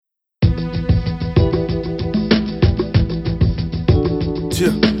Yeah.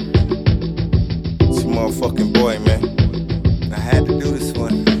 It's your motherfucking boy, man. I had to do this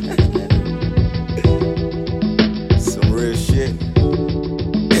one. Some real shit.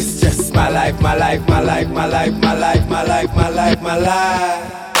 It's just my life, my life, my life, my life, my life, my life, my life, my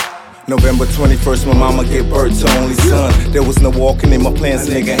life. November 21st, my mama gave birth to only son. There was no walking in my plans,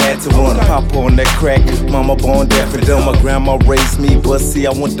 a nigga had to run. Pop on that crack, mama born deaf and dumb. My grandma raised me, but see, I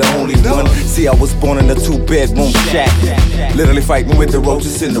wasn't the only one. See, I was born in a 2-bedroom shack, literally fighting with the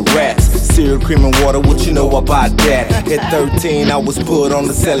roaches and the rats. Cereal, cream, and water, what you know about that? At 13, I was put on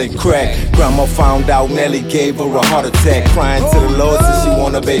the selling crack. Grandma found out Nelly gave her a heart attack. Crying to the Lord since she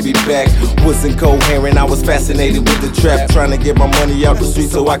want her baby back. Wasn't coherent, I was fascinated with the trap. Trying to get my money out the street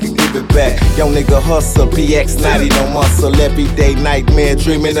so I could give it back. Young nigga hustle, PX 90, no muscle. Everyday nightmare,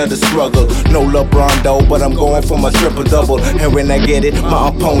 dreaming of the struggle. No LeBron though, but I'm going for my triple-double. And when I get it, my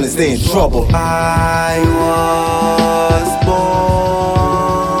opponents, they in trouble. I was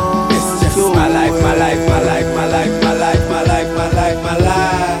born. It's just my life, my life, my life, my life, my life, my life, my life, my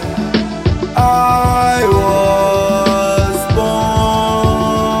life. I was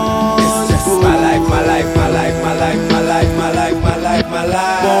born. It's just my life, my life, my life, my life, my life, my life, my life, my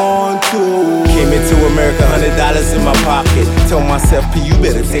life. Born to. Came into America, $100 in my pocket. Told myself, P, you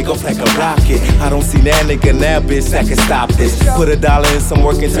better take off like a rocket. I don't see that nigga now, bitch, that can stop this. Put $1 in some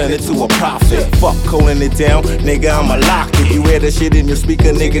work and turn it to a profit. Fuck holding it down, nigga, I'ma lock it. You hear that shit in your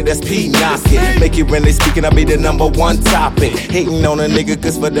speaker, nigga, that's P, knock it. Make it when they speaking, I be the #1 topic. Hating on a nigga,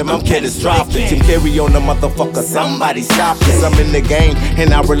 cause for them I'm catastrophic. Jim Carrey on the motherfucker, somebody stop this. I'm in the game,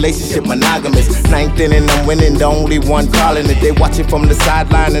 and our relationship monogamous. 9th inning, I'm winning, the only one calling it. They watching from the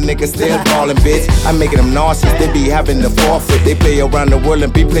sideline, the nigga still ballin', bitch. I'm making them nauseous, they be having to forfeit. They play around the world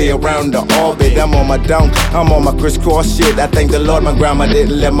and be play around the orbit. I'm on my dunk, I'm on my crisscross shit. I thank the Lord my grandma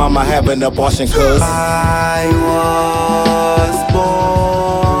didn't let mama have an abortion, cause I was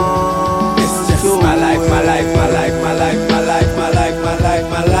born. It's just my life, my life, my life, my life, my life, my life, my life,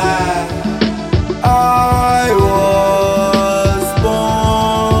 my life. I was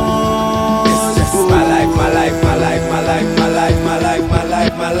born. It's just my life, my life, my life, my life, my life, my life, my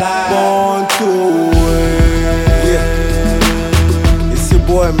life, my life. Born to win.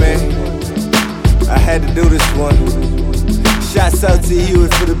 Boy, man, I had to do this one. Shouts out to you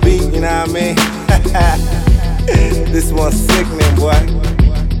for the beat, you know what I mean? This one's sickening, boy.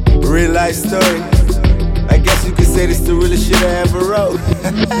 Real life story. I guess you could say this the realest shit I ever wrote.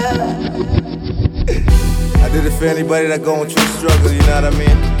 I did it for anybody that going through struggle, you know what I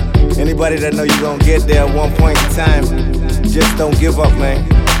mean? Anybody that know you gonna get there at one point in time. Just don't give up, man.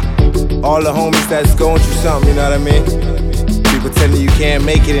 All the homies that's going through something, you know what I mean? People telling you can't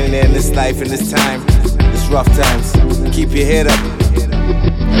make it in there in this life, in this time, this rough times. Keep your head up,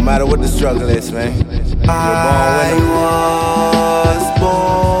 no matter what the struggle is, man. You're born winner.